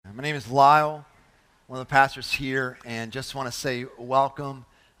My name is Lisle, one of the pastors here, and just want to say welcome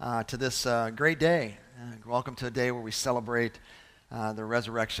to this great day. Welcome to a day where we celebrate the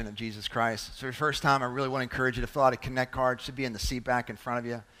resurrection of Jesus Christ. So for the first time, I really want to encourage you to fill out a Connect card. It should be in the seat back in front of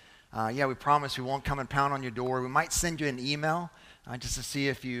you. We promise we won't come and pound on your door. We might send you an email just to see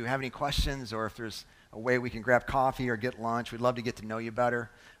if you have any questions or if there's a way we can grab coffee or get lunch. We'd love to get to know you better,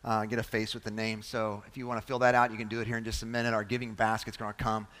 get a face with the name. So if you want to fill that out, you can do it here in just a minute. Our giving basket's going to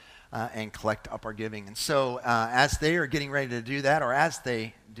come and collect up our giving. And so as they are getting ready to do that, or as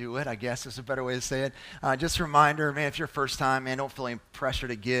they do it, I guess is a better way to say it, just a reminder, man, if you're first time, man, don't feel any pressure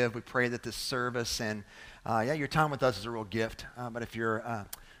to give. We pray that this service and, your time with us is a real gift. But if you're a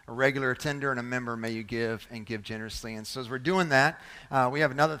regular attender and a member, may you give and give generously. And so as we're doing that, we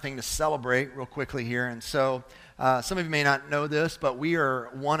have another thing to celebrate real quickly here. And so some of you may not know this, but we are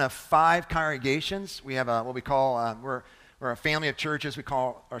one of 5 congregations. We have what we call, we're a family of churches. We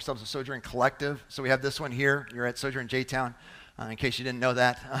call ourselves a Sojourn Collective. So we have this one here. You're at Sojourn J-Town, in case you didn't know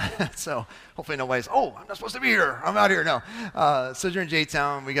that. So hopefully nobody's, I'm not supposed to be here. I'm out here. No. Sojourn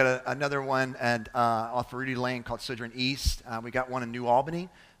J-Town. We got another one at off Rudy Lane called Sojourn East. We got one in New Albany.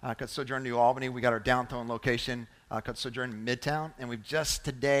 Called Sojourn New Albany. We got our downtown location called Sojourn Midtown, and we've just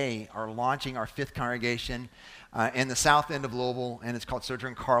today are launching our 5th congregation in the south end of Louisville, and it's called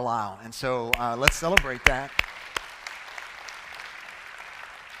Sojourn Carlisle. And so let's celebrate that.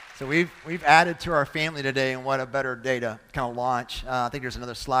 So we've added to our family today, and what a better day to kind of launch. I think there's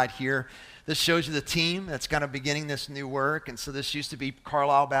another slide here. This shows you the team that's kind of beginning this new work. And so this used to be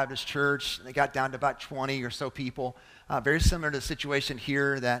Carlisle Baptist Church. They got down to about 20 or so people. Very similar to the situation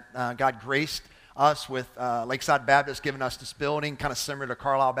here that God graced us with Lakeside Baptist giving us this building, kind of similar to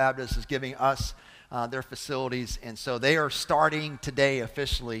Carlisle Baptist is giving us their facilities. And so they are starting today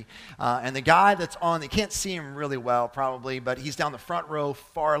officially. And the guy that's on, you can't see him really well probably, but he's down the front row,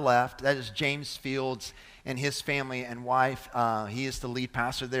 far left. That is James Fields and his family and wife. He is the lead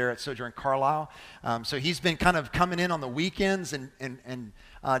pastor there at Sojourn Carlisle. So he's been kind of coming in on the weekends and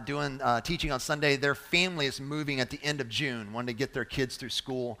doing teaching on Sunday. Their family is moving at the end of June, wanting to get their kids through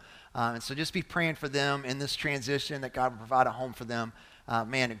school. And so just be praying for them in this transition, that God will provide a home for them.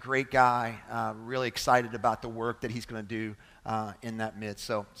 Man, a great guy, really excited about the work that he's going to do in that midst.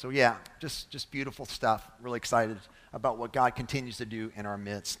 So yeah, just beautiful stuff. Really excited about what God continues to do in our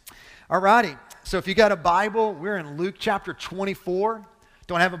midst. All righty, so if you got a Bible, we're in Luke chapter 24.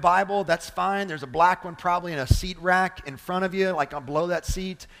 Don't have a Bible, that's fine. There's a black one probably in a seat rack in front of you, like below that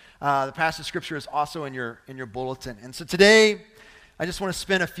seat. The passage of Scripture is also in your bulletin. And so today, I just want to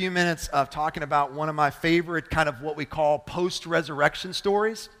spend a few minutes of talking about one of my favorite kind of what we call post-resurrection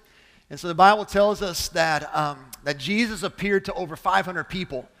stories. And so the Bible tells us that Jesus appeared to over 500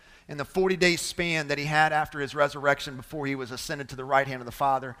 people in the 40-day span that he had after his resurrection before he was ascended to the right hand of the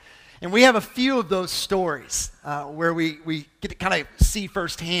Father. And we have a few of those stories where we get to kind of see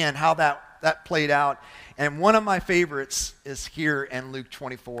firsthand how that played out. And one of my favorites is here in Luke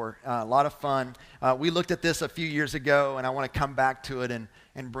 24. A lot of fun. We looked at this a few years ago, and I want to come back to it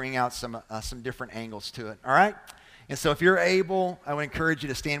and bring out some different angles to it. All right? And so if you're able, I would encourage you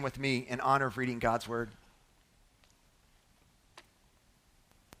to stand with me in honor of reading God's Word.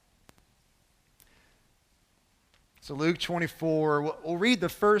 So Luke 24, we'll read the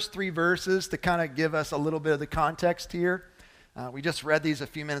first 3 verses to kind of give us a little bit of the context here. We just read these a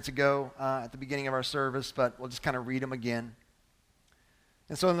few minutes ago at the beginning of our service, but we'll just kind of read them again.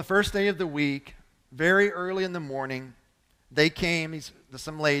 And so on the first day of the week, very early in the morning, they came,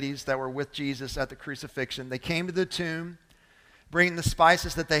 some ladies that were with Jesus at the crucifixion. They came to the tomb, bringing the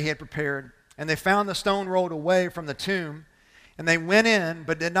spices that they had prepared. And they found the stone rolled away from the tomb. And they went in,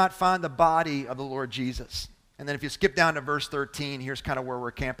 but did not find the body of the Lord Jesus. And then if you skip down to verse 13, here's kind of where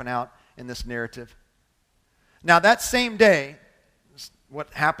we're camping out in this narrative. Now that same day,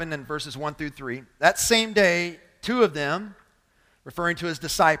 what happened in verses 1 through 3, that same day, 2 of them, referring to his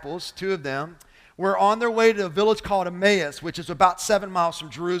disciples, 2 of them, were on their way to a village called Emmaus, which is about 7 miles from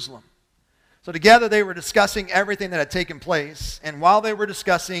Jerusalem. So together they were discussing everything that had taken place. And while they were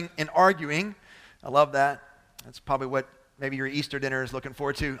discussing and arguing, I love that. That's probably what maybe your Easter dinner is looking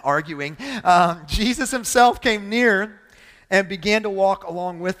forward to, arguing. Jesus himself came near and began to walk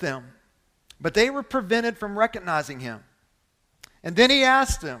along with them. But they were prevented from recognizing him. And then he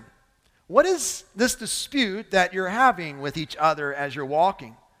asked them, "What is this dispute that you're having with each other as you're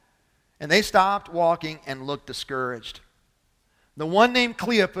walking?" And they stopped walking and looked discouraged. The one named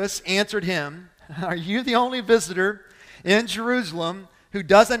Cleopas answered him, "Are you the only visitor in Jerusalem who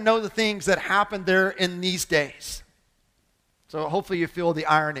doesn't know the things that happened there in these days?" So hopefully you feel the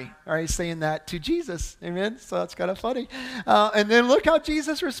irony, all right, saying that to Jesus. Amen? So that's kind of funny. And then look how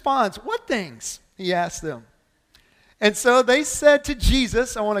Jesus responds. What things? He asked them. And so they said to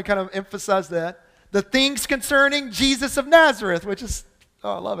Jesus, I want to kind of emphasize that, the things concerning Jesus of Nazareth, which is,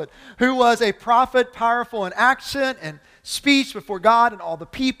 oh, I love it, who was a prophet, powerful in action and speech before God and all the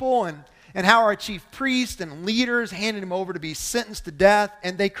people, and how our chief priests and leaders handed him over to be sentenced to death,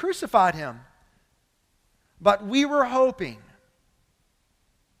 and they crucified him. But we were hoping,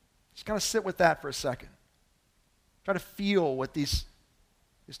 just kind of sit with that for a second. Try to feel what these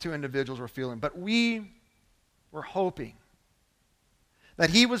two individuals were feeling. But we were hoping that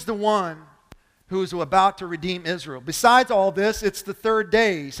he was the one who was about to redeem Israel. Besides all this, it's the third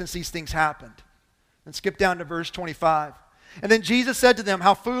day since these things happened. And skip down to verse 25. And then Jesus said to them,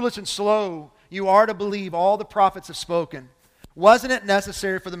 how foolish and slow you are to believe all the prophets have spoken. Wasn't it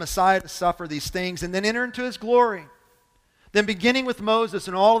necessary for the Messiah to suffer these things and then enter into his glory? Then beginning with Moses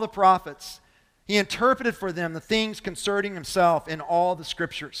and all the prophets, he interpreted for them the things concerning himself in all the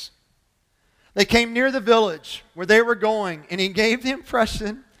scriptures. They came near the village where they were going, and he gave the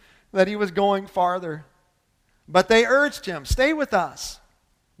impression that he was going farther. But they urged him, stay with us,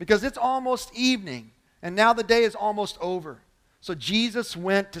 because it's almost evening, and now the day is almost over. So Jesus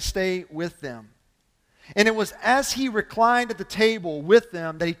went to stay with them. And it was as he reclined at the table with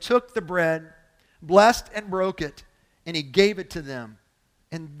them that he took the bread, blessed and broke it, and he gave it to them.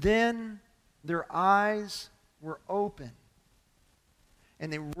 And then their eyes were open,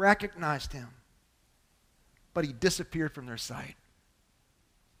 and they recognized him. But he disappeared from their sight.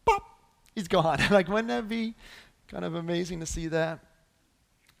 Pop! He's gone. Like, wouldn't that be kind of amazing to see that?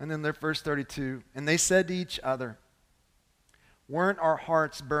 And then their verse 32, and they said to each other, weren't our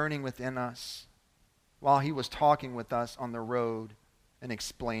hearts burning within us while he was talking with us on the road and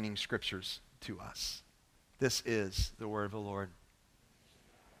explaining scriptures to us? This is the word of the Lord.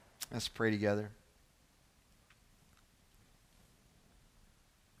 Let's pray together.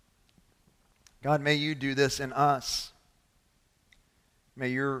 God, may you do this in us. May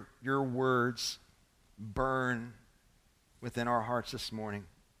your words burn within our hearts this morning.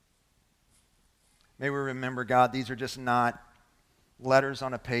 May we remember, God, these are just not letters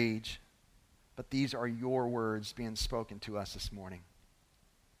on a page, but these are your words being spoken to us this morning.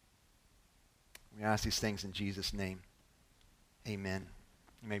 We ask these things in Jesus' name. Amen.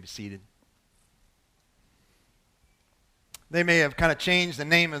 You may be seated. They may have kind of changed the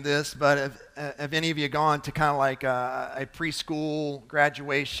name of this, but have any of you gone to kind of like a preschool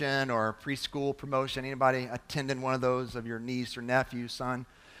graduation or a preschool promotion? Anybody attended one of those of your niece or nephew, son?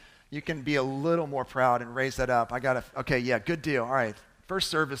 You can be a little more proud and raise that up. Okay, yeah, good deal. All right. First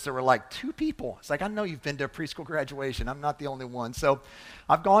service, there were like 2 people. It's like, I know you've been to a preschool graduation. I'm not the only one. So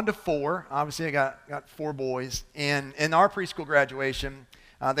I've gone to 4. Obviously, I got 4 boys. And in our preschool graduation,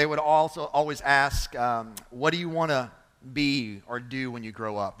 they would also always ask, what do you want to be or do when you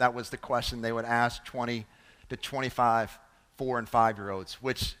grow up? That was the question they would ask 20 to 25 4 and 5-year-olds,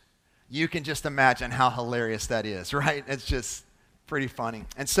 which you can just imagine how hilarious that is, right? It's just pretty funny.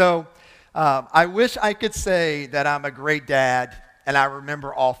 And so I wish I could say that I'm a great dad and I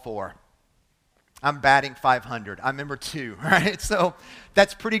remember all 4. I'm batting 500. I remember 2, right? So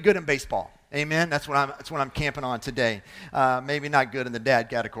that's pretty good in baseball. Amen. That's what I'm camping on today. Maybe not good in the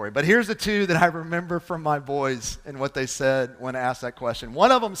dad category, but here's the 2 that I remember from my boys and what they said when asked that question.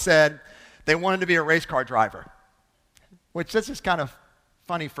 One of them said they wanted to be a race car driver, which this is kind of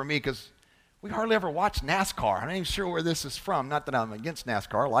funny for me because we hardly ever watch NASCAR. I'm not even sure where this is from. Not that I'm against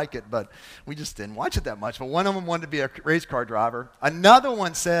NASCAR, I like it, but we just didn't watch it that much. But one of them wanted to be a race car driver. Another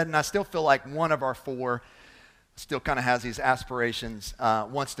one said, and I still feel like one of our 4 still kind of has these aspirations,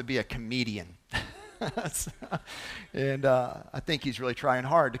 wants to be a comedian. And I think he's really trying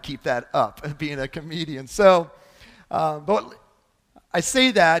hard to keep that up, being a comedian. So, but I say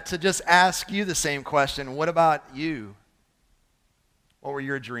that to just ask you the same question. What about you? What were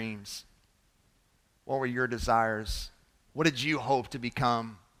your dreams? What were your desires? What did you hope to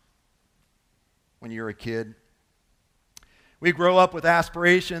become when you were a kid? We grow up with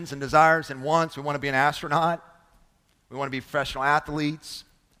aspirations and desires and wants. We want to be an astronaut. We want to be professional athletes,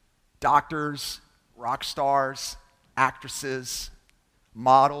 doctors, rock stars, actresses,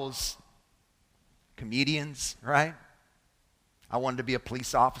 models, comedians, right? I wanted to be a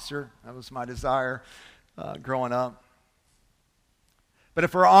police officer. That was my desire growing up. But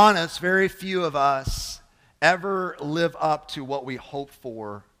if we're honest, very few of us ever live up to what we hoped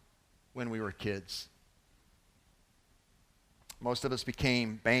for when we were kids. Most of us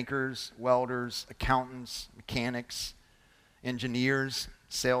became bankers, welders, accountants, mechanics, engineers,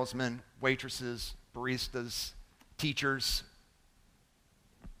 salesmen, waitresses, baristas, teachers,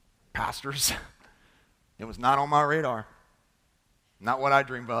 pastors. It was not on my radar. Not what I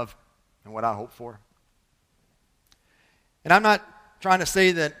dreamed of and what I hoped for. And I'm not trying to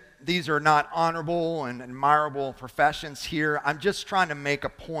say that these are not honorable and admirable professions here. I'm just trying to make a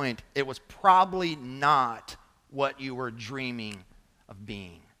point. It was probably not what you were dreaming of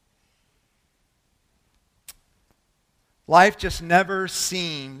being. Life just never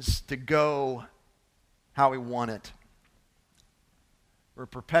seems to go how we want it. We're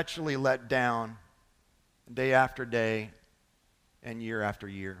perpetually let down day after day and year after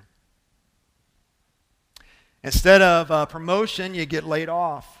year. Instead of promotion, you get laid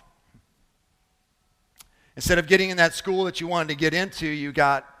off. Instead of getting in that school that you wanted to get into, you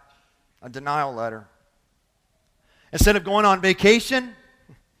got a denial letter. Instead of going on vacation,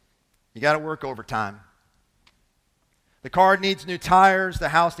 you got to work overtime. The car needs new tires. The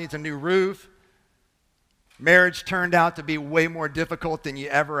house needs a new roof. Marriage turned out to be way more difficult than you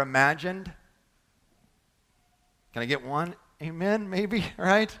ever imagined. Can I get one? Amen, maybe,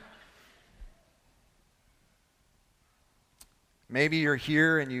 right? Maybe you're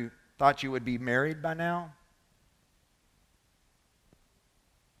here and you thought you would be married by now.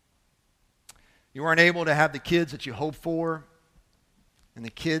 You weren't able to have the kids that you hoped for, and the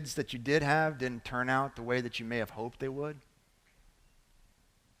kids that you did have didn't turn out the way that you may have hoped they would.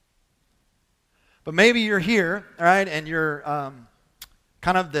 But maybe you're here, all right, and you're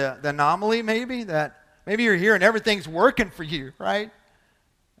kind of the anomaly maybe, that maybe you're here and everything's working for you, right?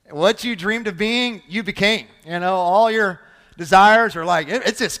 What you dreamed of being, you became. You know, all your desires are like,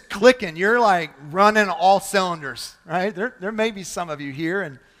 it's just clicking. You're like running all cylinders, right? There may be some of you here,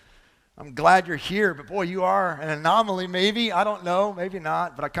 and I'm glad you're here, but boy, you are an anomaly maybe. I don't know, maybe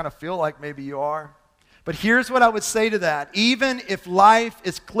not, but I kind of feel like maybe you are. But here's what I would say to that. Even if life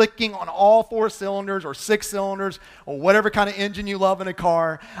is clicking on all 4 cylinders or 6 cylinders or whatever kind of engine you love in a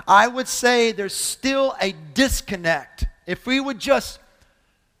car, I would say there's still a disconnect. If we would just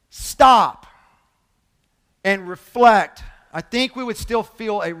stop and reflect, I think we would still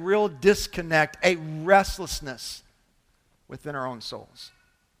feel a real disconnect, a restlessness within our own souls.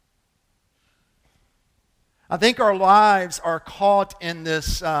 I think our lives are caught in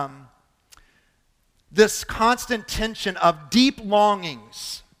this constant tension of deep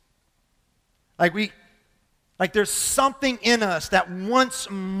longings. Like there's something in us that wants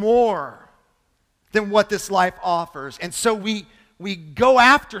more than what this life offers. And so we go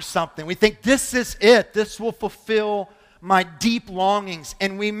after something. We think this is it. This will fulfill my deep longings.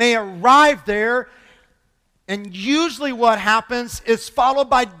 And we may arrive there, and usually what happens is followed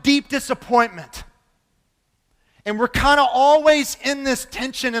by deep disappointment. And we're kind of always in this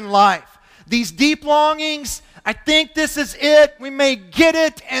tension in life. These deep longings, I think this is it. We may get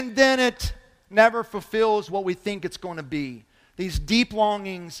it, and then it never fulfills what we think it's going to be. These deep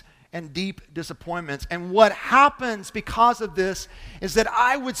longings and deep disappointments. And what happens because of this is that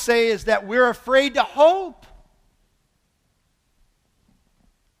I would say is that we're afraid to hope.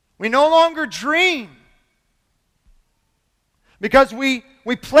 We no longer dream. Because we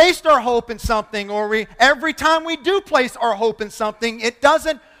placed our hope in something, or every time we do place our hope in something, it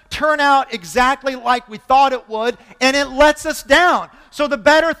doesn't turn out exactly like we thought it would, and it lets us down. So the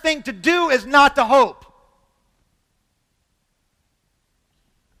better thing to do is not to hope.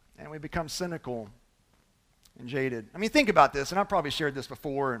 And we become cynical and jaded. I mean, think about this, and I've probably shared this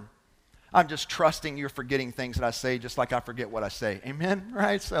before, and I'm just trusting you're forgetting things that I say just like I forget what I say. Amen?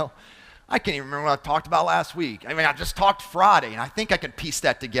 Right? So I can't even remember what I talked about last week. I mean, I just talked Friday, and I think I could piece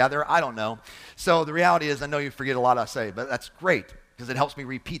that together. I don't know. So the reality is I know you forget a lot I say, but that's great because it helps me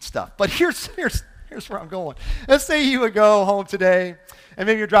repeat stuff. But here's where I'm going. Let's say you would go home today, and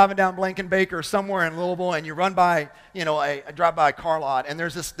maybe you're driving down Blankenbaker or somewhere in Louisville, and you run by, drive by a car lot, and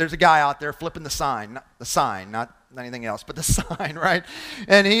there's a guy out there flipping the sign, not anything else, but the sign, right?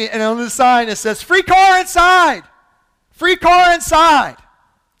 And on the sign it says, "Free car inside! Free car inside!"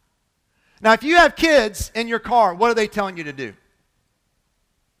 Now, if you have kids in your car, what are they telling you to do?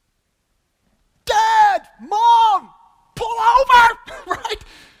 Dad, Mom, pull over, right?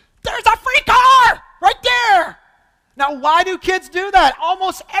 There's a free car right there. Now, why do kids do that?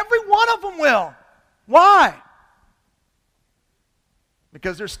 Almost every one of them will. Why?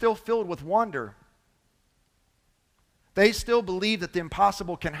 Because they're still filled with wonder. They still believe that the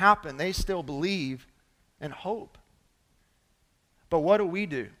impossible can happen. They still believe in hope. But what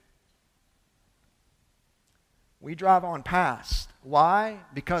do? We drive on past. Why?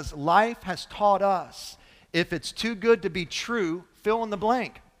 Because life has taught us if it's too good to be true, fill in the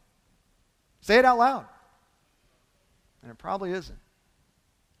blank. Say it out loud. And it probably isn't.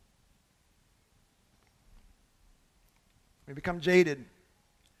 We become jaded.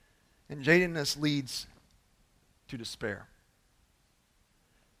 And jadedness leads to despair.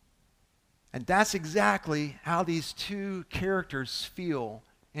 And that's exactly how these two characters feel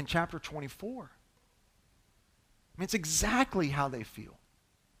in chapter 24. I mean, it's exactly how they feel.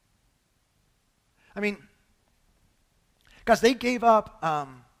 I mean, guys, they gave up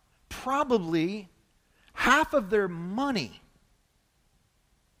probably half of their money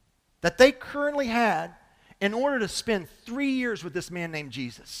that they currently had in order to spend 3 years with this man named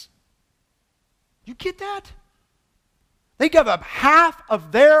Jesus. You get that? They gave up half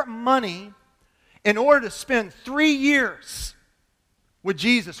of their money in order to spend 3 years with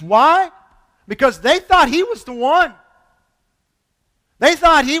Jesus. Why? Because they thought he was the one. They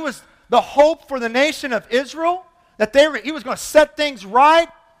thought he was the hope for the nation of Israel, that he was going to set things right,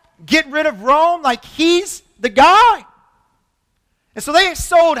 get rid of Rome, like he's the guy. And so they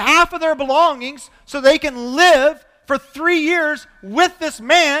sold half of their belongings so they can live for 3 years with this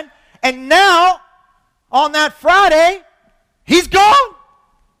man. And now, on that Friday, he's gone.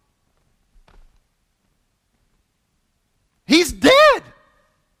 He's dead.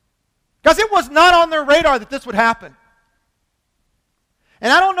 Because it was not on their radar that this would happen.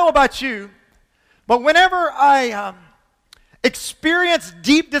 And I don't know about you, but whenever I experience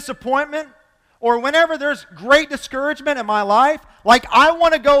deep disappointment, or whenever there's great discouragement in my life, like I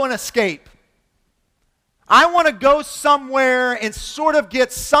want to go and escape. I want to go somewhere and sort of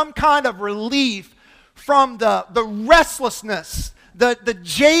get some kind of relief from the restlessness, the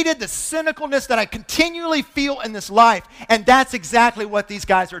jaded, the cynicalness that I continually feel in this life. And that's exactly what these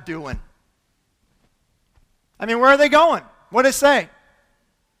guys are doing. I mean, where are they going? What did it say?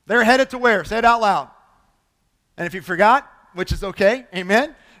 They're headed to where? Say it out loud. And if you forgot, which is okay,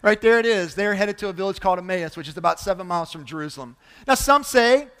 amen? Right there it is. They're headed to a village called Emmaus, which is about 7 miles from Jerusalem. Now, some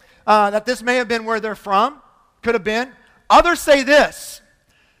say that this may have been where they're from. Could have been. Others say this,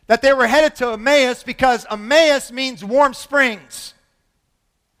 that they were headed to Emmaus because Emmaus means warm springs.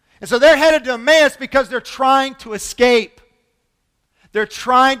 And so they're headed to Emmaus because they're trying to escape. They're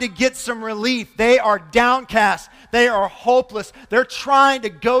trying to get some relief. They are downcast. They are hopeless. They're trying to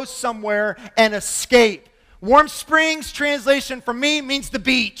go somewhere and escape. Warm Springs, translation for me, means the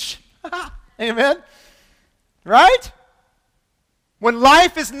beach. Amen? Right? When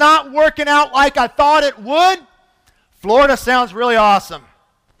life is not working out like I thought it would, Florida sounds really awesome.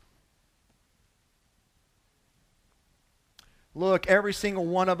 Look, every single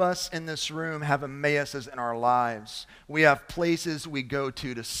one of us in this room have Emmaus's in our lives. We have places we go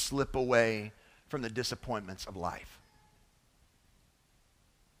to slip away from the disappointments of life.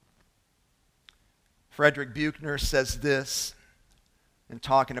 Frederick Buechner says this in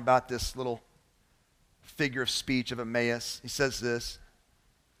talking about this little figure of speech of Emmaus. He says this: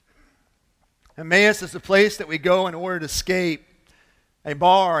 Emmaus is the place that we go in order to escape, a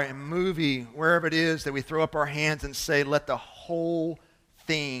bar, a movie, wherever it is that we throw up our hands and say, let the whole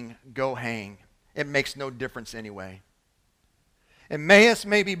thing go hang. It makes no difference anyway. Emmaus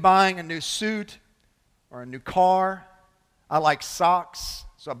may be buying a new suit or a new car. I like socks,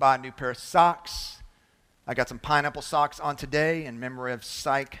 so I buy a new pair of socks. I got some pineapple socks on today in memory of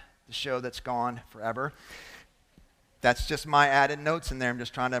Psych, the show that's gone forever. That's just my added notes in there. I'm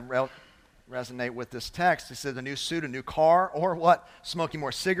just trying to resonate with this text. It says a new suit, a new car, or what? Smoking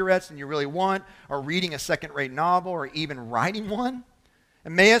more cigarettes than you really want, or reading a second-rate novel, or even writing one.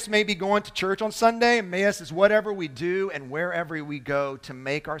 Emmaus may be going to church on Sunday. Emmaus is whatever we do and wherever we go to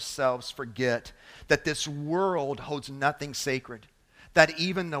make ourselves forget that this world holds nothing sacred, that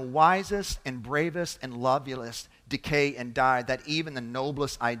even the wisest and bravest and loveliest decay and die, that even the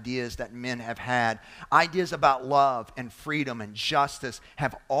noblest ideas that men have had, ideas about love and freedom and justice,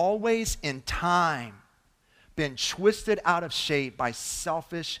 have always in time been twisted out of shape by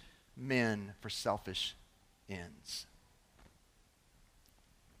selfish men for selfish ends.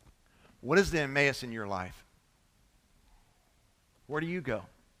 What is the Emmaus in your life? Where do you go?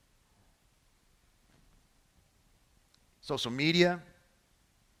 Social media,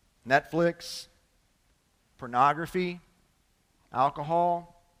 Netflix, pornography,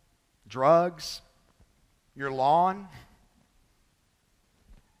 alcohol, drugs, your lawn,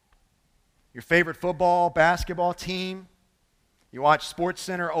 your favorite football, basketball team. You watch Sports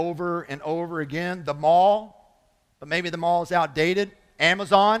Center over and over again. The mall, but maybe the mall is outdated.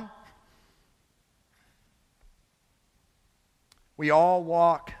 Amazon. We all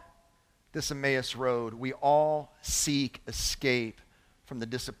walk this Emmaus road. We all seek escape from the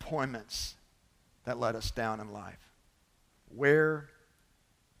disappointments that let us down in life. Where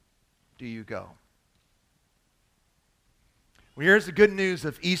do you go? Well, here's the good news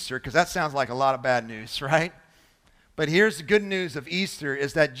of Easter, because that sounds like a lot of bad news, right? But here's the good news of Easter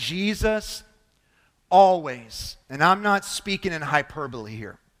is that Jesus always, and I'm not speaking in hyperbole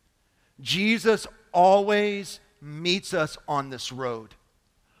here, Jesus always meets us on this road.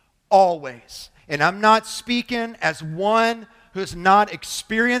 Always. And I'm not speaking as one who has not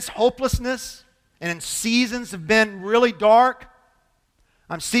experienced hopelessness and in seasons have been really dark.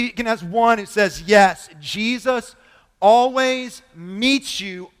 I'm speaking as one who says, yes, Jesus always meets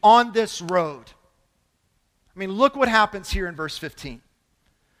you on this road. I mean, look what happens here in verse 15.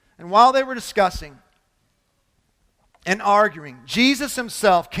 And while they were discussing and arguing, Jesus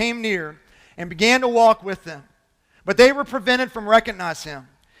himself came near and began to walk with them. But they were prevented from recognizing him.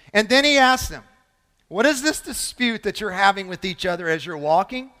 And then he asked them, what is this dispute that you're having with each other as you're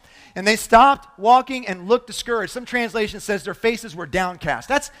walking? And they stopped walking and looked discouraged. Some translation says their faces were downcast.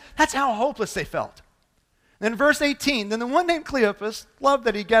 That's how hopeless they felt. Then verse 18, then the one named Cleopas, love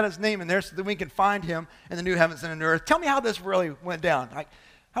that he got his name in there so that we can find him in the new heavens and the new earth. Tell me how this really went down. Like,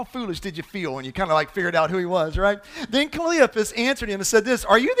 how foolish did you feel when you kind of like figured out who he was, right? Then Cleopas answered him and said this,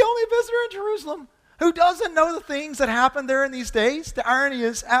 are you the only visitor in Jerusalem who doesn't know the things that happened there in these days? The irony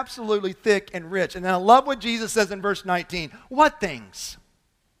is absolutely thick and rich. And then I love what Jesus says in verse 19. What things?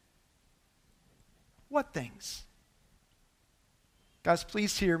 What things? Guys,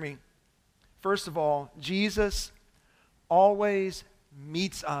 please hear me. First of all, Jesus always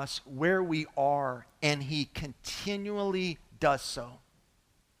meets us where we are, and he continually does so.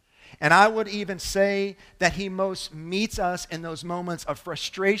 And I would even say that he most meets us in those moments of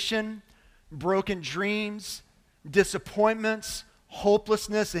frustration, broken dreams, disappointments,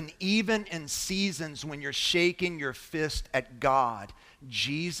 hopelessness, and even in seasons when you're shaking your fist at God.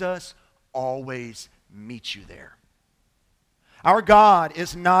 Jesus always meets you there. Our God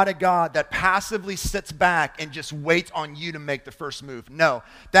is not a God that passively sits back and just waits on you to make the first move. No,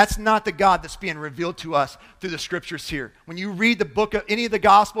 that's not the God that's being revealed to us through the scriptures here. When you read the book of any of the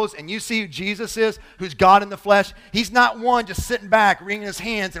Gospels and you see who Jesus is, who's God in the flesh, he's not one just sitting back, wringing his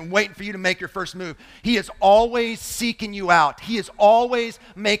hands and waiting for you to make your first move. He is always seeking you out. He is always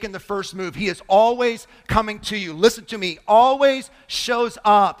making the first move. He is always coming to you. Listen to me, always shows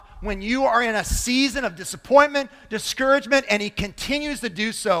up when you are in a season of disappointment, discouragement, and he continues to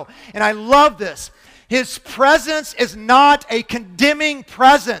do so. And I love this. His presence is not a condemning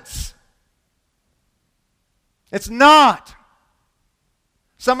presence. It's not.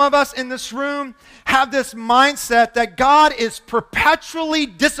 Some of us in this room have this mindset that God is perpetually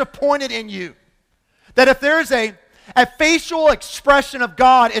disappointed in you. That if there's a facial expression of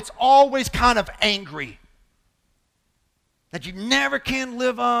God, it's always kind of angry. That you never can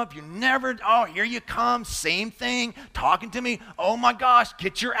live up, you never, oh, here you come, same thing, talking to me, oh my gosh,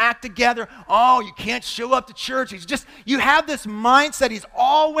 get your act together, oh, you can't show up to church. You have this mindset, he's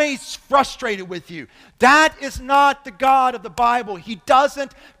always frustrated with you. That is not the God of the Bible. He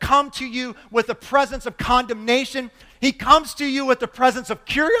doesn't come to you with the presence of condemnation. He comes to you with the presence of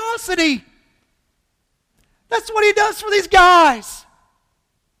curiosity. That's what he does for these guys.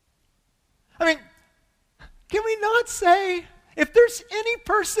 I mean, can we not say, if there's any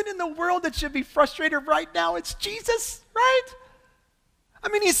person in the world that should be frustrated right now, it's Jesus, right? I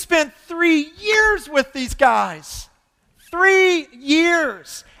mean, he spent 3 years with these guys. 3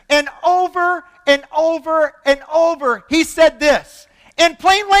 years. And over and over and over, he said this in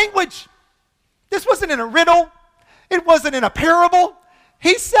plain language. This wasn't in a riddle. It wasn't in a parable.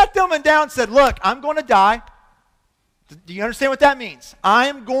 He sat them down and said, look, I'm going to die. Do you understand what that means? I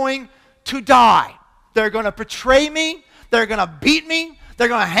am going to die. They're going to betray me. They're going to beat me. They're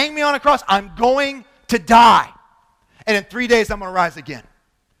going to hang me on a cross. I'm going to die. And in 3 days, I'm going to rise again.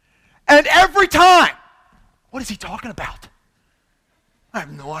 And every time, what is he talking about? I have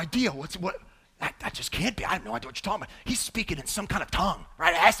no idea. That just can't be. I have no idea what you're talking about. He's speaking in some kind of tongue,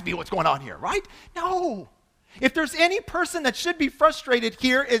 right? It has to be what's going on here, right? No. If there's any person that should be frustrated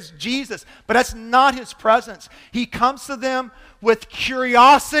here, is Jesus. But that's not his presence. He comes to them with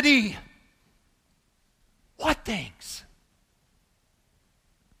curiosity. What things?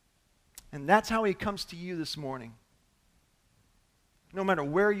 And that's how he comes to you this morning. No matter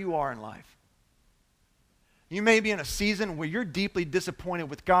where you are in life. You may be in a season where you're deeply disappointed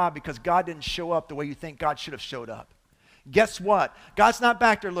with God because God didn't show up the way you think God should have showed up. Guess what? God's not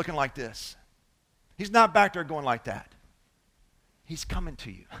back there looking like this. He's not back there going like that. He's coming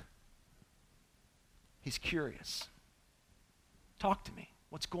to you. He's curious. Talk to me.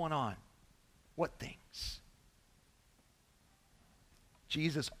 What's going on? What things?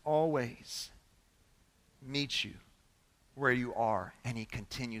 Jesus always meets you where you are, and he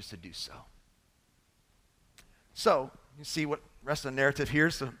continues to do so. So, you see what the rest of the narrative here.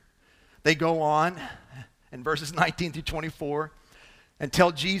 So they go on, in verses 19 through 24 and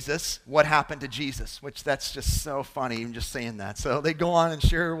tell Jesus what happened to Jesus, which that's just so funny, even just saying that. So they go on and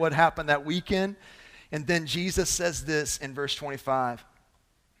share what happened that weekend. And then Jesus says this in verse 25.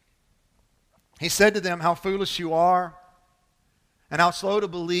 He said to them, "How foolish you are, and how slow to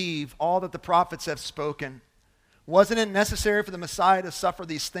believe all that the prophets have spoken. Wasn't it necessary for the Messiah to suffer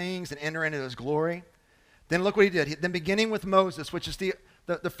these things and enter into his glory?" Then look what he did. Then beginning with Moses, which is the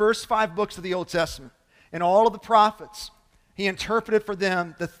first 5 books of the Old Testament, and all of the prophets, he interpreted for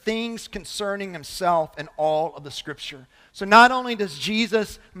them the things concerning himself and all of the Scripture. So not only does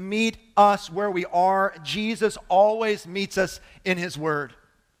Jesus meet us where we are, Jesus always meets us in his word.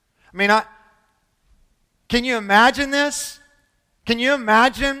 I mean, can you imagine this? Can you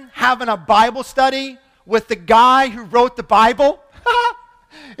imagine having a Bible study with the guy who wrote the Bible?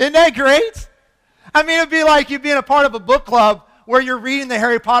 Isn't that great? I mean, it'd be like you being a part of a book club where you're reading the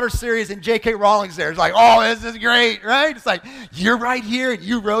Harry Potter series and J.K. Rowling's there. It's like, oh, this is great, right? It's like, you're right here and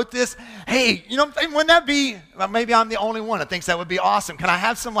you wrote this. Hey, you know what I'm saying? Wouldn't that be, well, maybe I'm the only one that thinks that would be awesome. Can I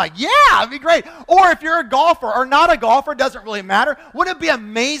have some yeah, it'd be great. Or if you're a golfer or not a golfer, it doesn't really matter. Wouldn't it be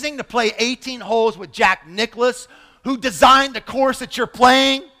amazing to play 18 holes with Jack Nicklaus, who designed the course that you're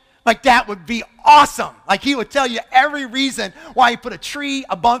playing? Like, that would be awesome. Like, he would tell you every reason why he put a tree,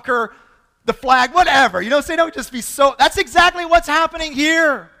 a bunker, the flag, whatever. You know what I'm saying? That would just be so. That's exactly what's happening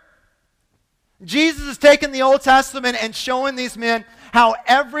here. Jesus is taking the Old Testament and showing these men how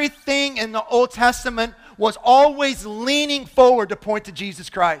everything in the Old Testament was always leaning forward to point to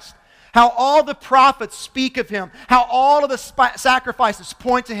Jesus Christ. How all the prophets speak of him. How all of the sacrifices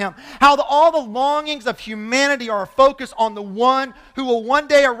point to him. How all the longings of humanity are focused on the one who will one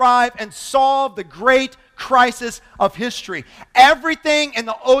day arrive and solve the great crisis of history. Everything in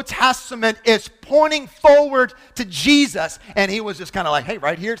the Old Testament is pointing forward to Jesus. And he was just kind of like, hey,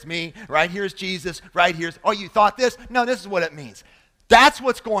 right here's me. Right here's Jesus. Right here's, oh, you thought this? No, this is what it means. That's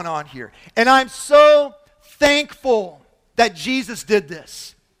what's going on here. And I'm so thankful that Jesus did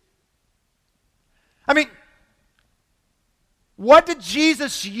this. I mean, what did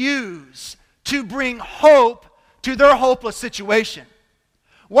Jesus use to bring hope to their hopeless situation?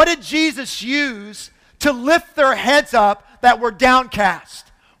 What did Jesus use to lift their heads up that were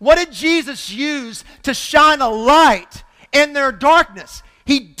downcast? What did Jesus use to shine a light in their darkness?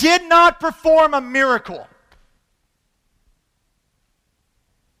 He did not perform a miracle.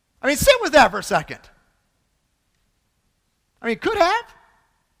 I mean, sit with that for a second. I mean, he could have.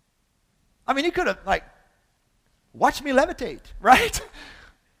 I mean, he could have, watch me levitate, right?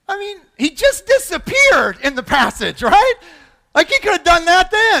 I mean, he just disappeared in the passage, right? Like, he could have done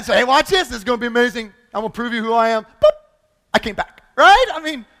that then. Say, hey, watch this. This is going to be amazing. I'm going to prove you who I am. Boop. I came back, right? I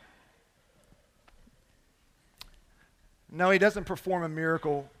mean, no, he doesn't perform a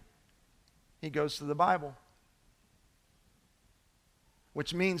miracle. He goes to the Bible.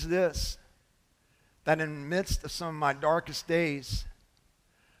 Which means this, that in the midst of some of my darkest days,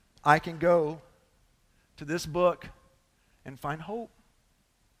 I can go to this book and find hope.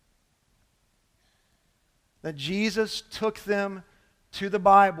 That Jesus took them to the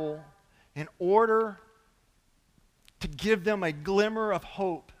Bible in order to give them a glimmer of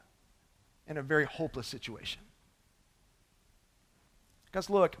hope in a very hopeless situation.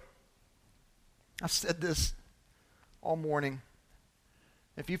 Guys, look, I've said this all morning.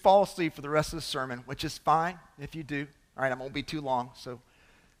 If you fall asleep for the rest of the sermon, which is fine if you do, all right, I won't be too long, so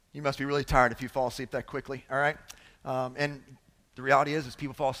you must be really tired if you fall asleep that quickly, all right? And the reality is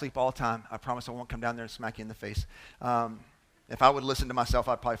people fall asleep all the time. I promise I won't come down there and smack you in the face. If I would listen to myself,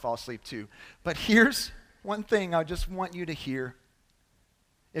 I'd probably fall asleep too. But here's one thing I just want you to hear.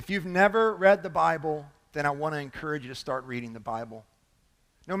 If you've never read the Bible, then I want to encourage you to start reading the Bible.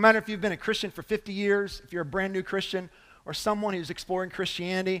 No matter if you've been a Christian for 50 years, if you're a brand new Christian, or someone who's exploring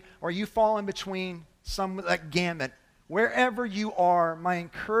Christianity, or you fall in between some that gamut, wherever you are, my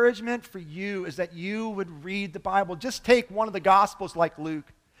encouragement for you is that you would read the Bible. Just take one of the Gospels like Luke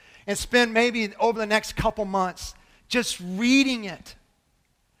and spend maybe over the next couple months just reading it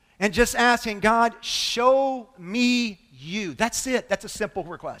and just asking God, show me you. That's it. That's a simple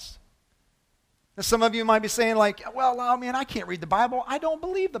request. Now, some of you might be saying well, oh, man, I can't read the Bible. I don't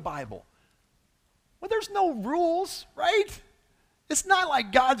believe the Bible. Well, there's no rules, right? It's not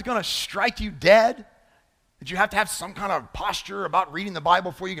like God's going to strike you dead. That you have to have some kind of posture about reading the Bible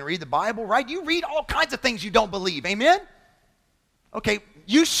before you can read the Bible, right? You read all kinds of things you don't believe, amen? Okay,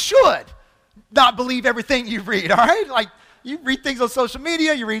 you should not believe everything you read, all right? Like, you read things on social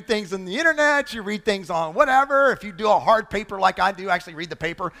media, you read things on the internet, you read things on whatever. If you do a hard paper like I do, actually read the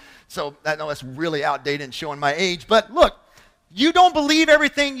paper. So I know that's really outdated and showing my age. But look, You don't believe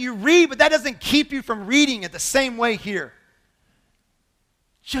everything you read, but that doesn't keep you from reading it the same way here.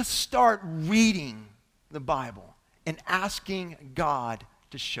 Just start reading the Bible and asking God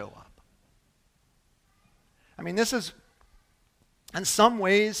to show up. I mean, this is in some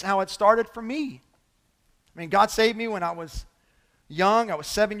ways how it started for me. I mean, God saved me when I was young. I was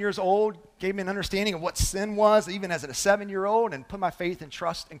 7 years old, gave me an understanding of what sin was, even as a 7-year-old, and put my faith and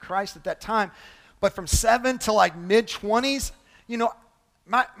trust in Christ at that time. But from 7 to like mid-20s, you know,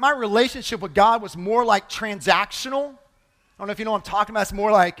 my relationship with God was more like transactional. I don't know if you know what I'm talking about. It's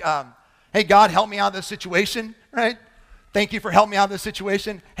more like, hey, God, help me out of this situation, right? Thank you for helping me out of this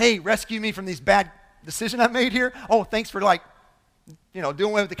situation. Hey, rescue me from these bad decisions I made here. Oh, thanks for doing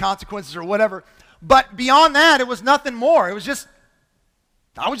away with the consequences or whatever. But beyond that, it was nothing more. It was just,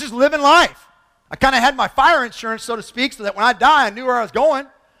 I was just living life. I kind of had my fire insurance, so to speak, so that when I die, I knew where I was going.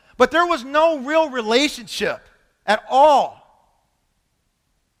 But there was no real relationship at all.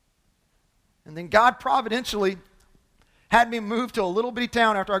 And then God providentially had me move to a little bitty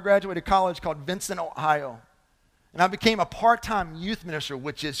town after I graduated college called Vincent, Ohio. And I became a part-time youth minister,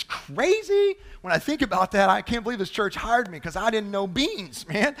 which is crazy. When I think about that, I can't believe this church hired me because I didn't know beans,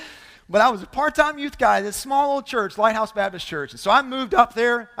 man. But I was a part-time youth guy at this small little church, Lighthouse Baptist Church. And so I moved up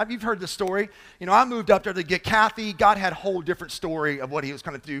there. You've heard this story. You know, I moved up there to get Kathy. God had a whole different story of what he was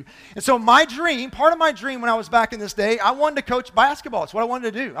going to do. And so my dream, part of my dream when I was back in this day, I wanted to coach basketball. It's what I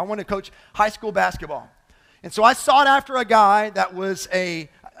wanted to do. I wanted to coach high school basketball. And so I sought after a guy that was I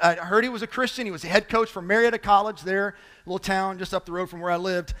heard he was a Christian. He was a head coach for Marietta College there, a little town just up the road from where I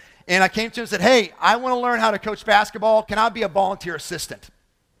lived. And I came to him and said, hey, I want to learn how to coach basketball. Can I be a volunteer assistant?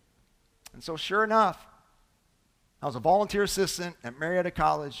 And so sure enough, I was a volunteer assistant at Marietta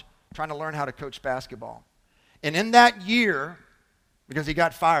College trying to learn how to coach basketball. And in that year, because he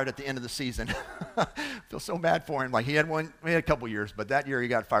got fired at the end of the season, I feel so bad for him. Like he had a couple years, but that year he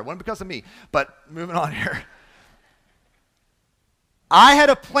got fired. Wasn't because of me, but moving on here. I had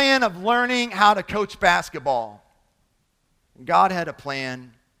a plan of learning how to coach basketball. God had a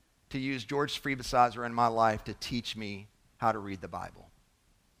plan to use George Freebesizer in my life to teach me how to read the Bible.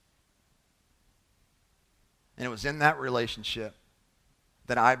 And it was in that relationship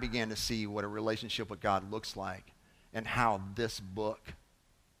that I began to see what a relationship with God looks like and how this book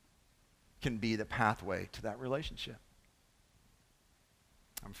can be the pathway to that relationship.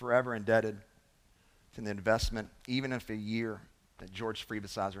 I'm forever indebted to the investment, even of a year, that George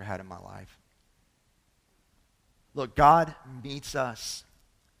Freebesizer had in my life. Look, God meets us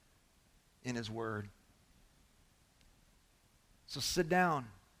in his word. So sit down,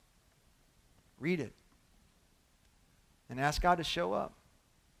 read it, and ask God to show up.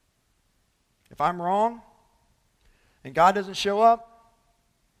 If I'm wrong and God doesn't show up,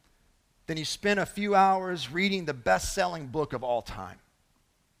 then you spend a few hours reading the best-selling book of all time.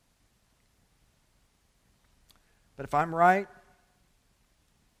 But if I'm right,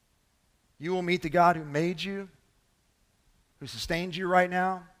 you will meet the God who made you, who sustains you right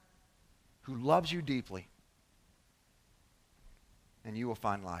now, who loves you deeply, and you will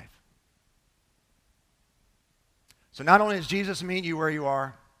find life. So not only does Jesus meet you where you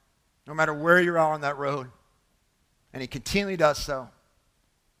are, no matter where you are on that road, and he continually does so,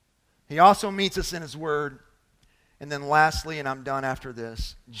 he also meets us in his word. And then lastly, and I'm done after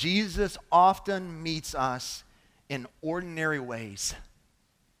this, Jesus often meets us in ordinary ways.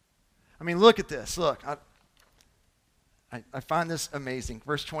 I mean, look at this. Look, I find this amazing.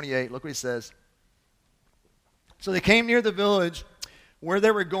 Verse 28, look what he says. So they came near the village where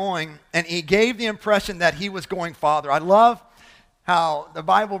they were going, and he gave the impression that he was going farther. I love how the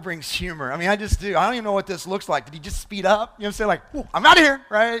Bible brings humor. I mean, I just do. I don't even know what this looks like. Did he just speed up? You know what I'm saying? Like, I'm out of here,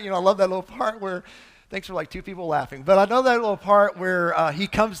 right? You know, I love that little part where, thanks for like 2 people laughing. But I know that little part where he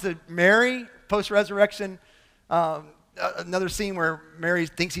comes to Mary, post-resurrection, another scene where Mary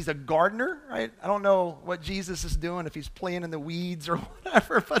thinks he's a gardener, right? I don't know what Jesus is doing, if he's playing in the weeds or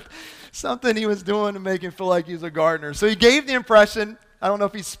whatever, but something he was doing to make him feel like he was a gardener. So he gave the impression, I don't know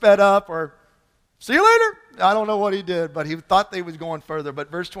if he sped up or, see you later. I don't know what he did, but he thought they was going further. But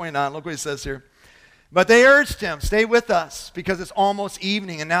verse 29, look what he says here. But they urged him, stay with us, because it's almost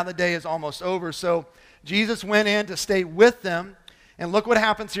evening, and now the day is almost over. So Jesus went in to stay with them, and look what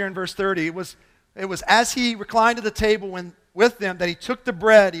happens here in verse 30. It was as he reclined at the table with them that he took the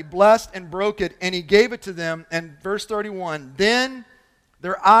bread, he blessed and broke it, and he gave it to them. And verse 31, then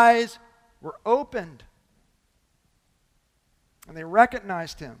their eyes were opened, and they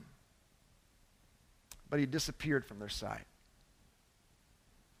recognized him, but he disappeared from their sight.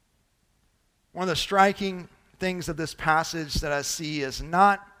 One of the striking things of this passage that I see is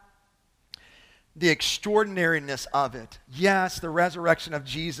not the extraordinariness of it. Yes, the resurrection of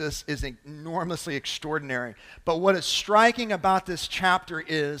Jesus is enormously extraordinary. But what is striking about this chapter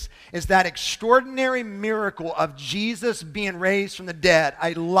is that extraordinary miracle of Jesus being raised from the dead,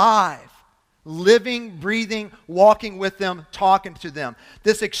 alive, living, breathing, walking with them, talking to them.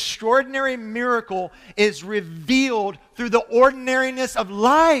 This extraordinary miracle is revealed through the ordinariness of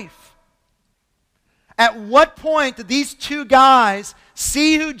life. At what point did these two guys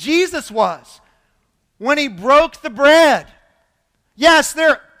see who Jesus was? When he broke the bread. Yes,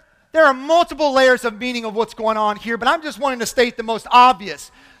 there are multiple layers of meaning of what's going on here, but I'm just wanting to state the most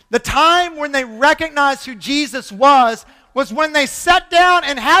obvious. The time when they recognized who Jesus was when they sat down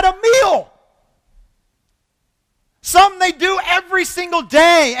and had a meal. Something they do every single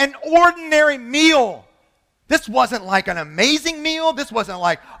day, an ordinary meal. This wasn't like an amazing meal. This wasn't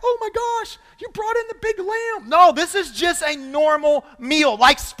like, oh my gosh, you brought in the big lamb. No, this is just a normal meal,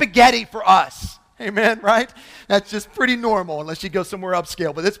 like spaghetti for us. Amen, right? That's just pretty normal, unless you go somewhere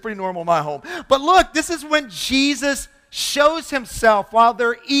upscale, but it's pretty normal in my home. But look, this is when Jesus shows himself while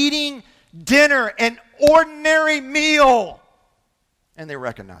they're eating dinner, an ordinary meal, and they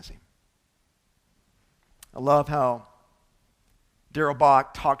recognize him. I love how Darrell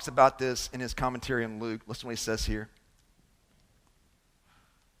Bach talks about this in his commentary on Luke. Listen to what he says here.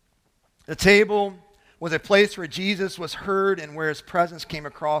 The table was a place where Jesus was heard and where his presence came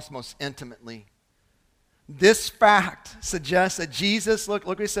across most intimately. This fact suggests that Jesus, look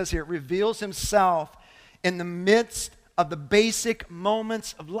what he says here, reveals himself in the midst of the basic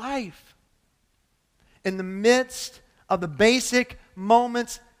moments of life. In the midst of the basic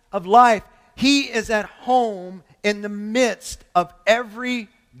moments of life. He is at home in the midst of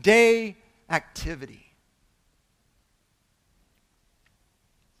everyday activity.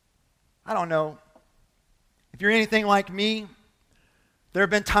 I don't know. If you're anything like me, there have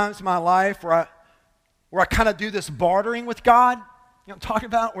been times in my life where I kind of do this bartering with God. You know what I'm talking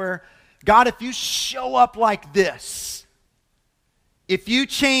about? Where, God, if you show up like this, if you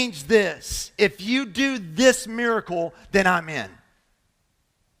change this, if you do this miracle, then I'm in.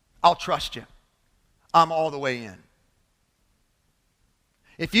 I'll trust you. I'm all the way in.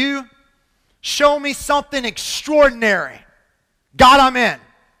 If you show me something extraordinary, God, I'm in.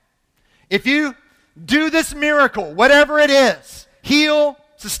 If you do this miracle, whatever it is, heal,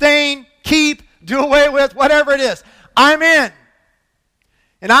 sustain, keep, do away with, whatever it is, I'm in.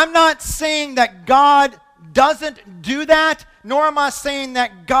 And I'm not saying that God doesn't do that, nor am I saying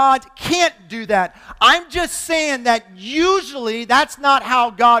that God can't do that. I'm just saying that usually that's not how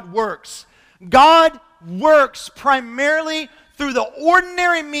God works. God works primarily through the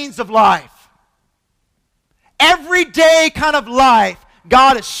ordinary means of life. Everyday kind of life,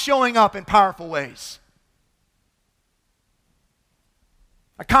 God is showing up in powerful ways.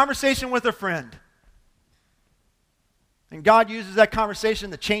 A conversation with a friend. And God uses that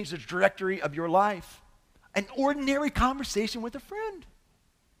conversation to change the trajectory of your life. An ordinary conversation with a friend.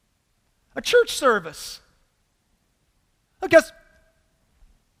 A church service. I guess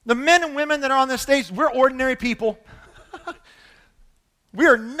the men and women that are on this stage, we're ordinary people. We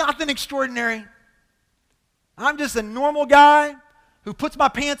are nothing extraordinary. I'm just a normal guy who puts my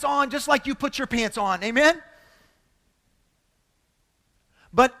pants on just like you put your pants on. Amen?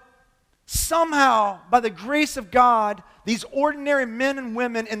 But somehow, by the grace of God, these ordinary men and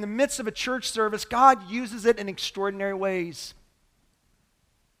women in the midst of a church service, God uses it in extraordinary ways.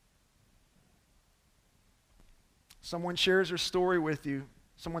 Someone shares their story with you.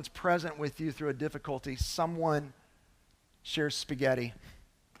 Someone's present with you through a difficulty. Someone shares spaghetti,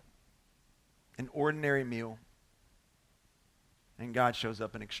 an ordinary meal, and God shows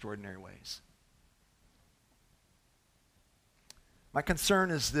up in extraordinary ways. My concern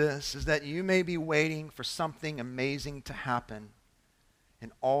is this, is that you may be waiting for something amazing to happen,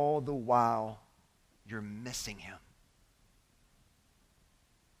 and all the while you're missing him.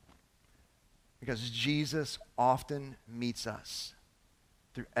 Because Jesus often meets us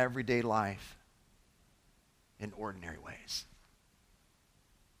through everyday life in ordinary ways.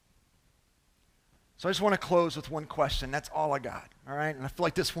 So I just want to close with one question. That's all I got, all right? And I feel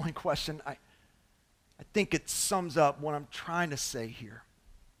like this one question, I think it sums up what I'm trying to say here.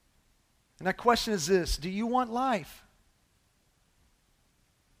 And that question is this: do you want life?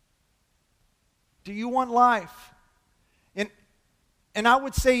 Do you want life? And I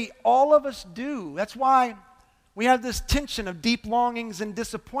would say all of us do. That's why we have this tension of deep longings and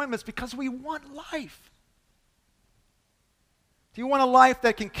disappointments, because we want life. Do you want a life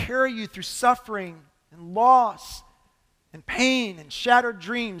that can carry you through suffering and loss and pain and shattered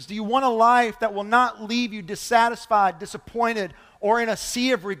dreams? Do you want a life that will not leave you dissatisfied, disappointed, or in a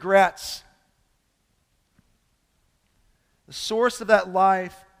sea of regrets? The source of that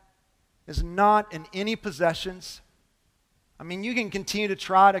life is not in any possessions. I mean, you can continue to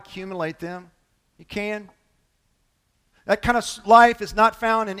try to accumulate them. You can. That kind of life is not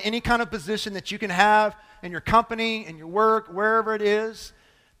found in any kind of position that you can have in your company, in your work, wherever it is.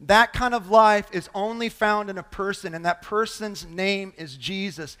 That kind of life is only found in a person, and that person's name is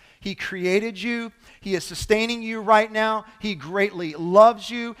Jesus. He created you. He is sustaining you right now. He greatly loves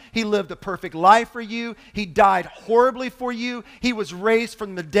you. He lived a perfect life for you. He died horribly for you. He was raised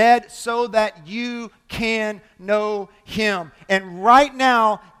from the dead so that you can know Him. And right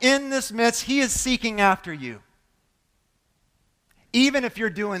now, in this midst, He is seeking after you. Even if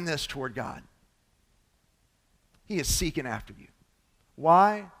you're doing this toward God, He is seeking after you.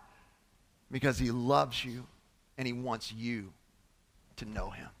 Why? Because He loves you and He wants you to know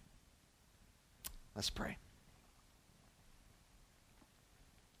Him. Let's pray.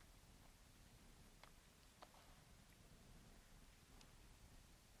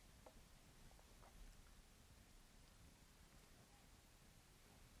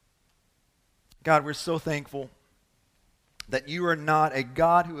 God, we're so thankful that You are not a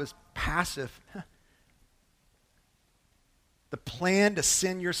God who is passive. The plan to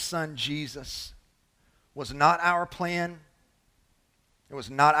send Your Son, Jesus, was not our plan. It was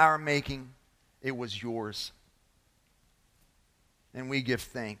not our making. It was Yours. And we give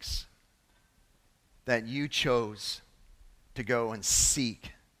thanks that You chose to go and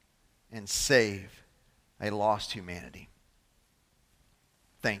seek and save a lost humanity.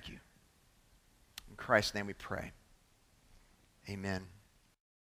 Thank You. In Christ's name we pray. Amen.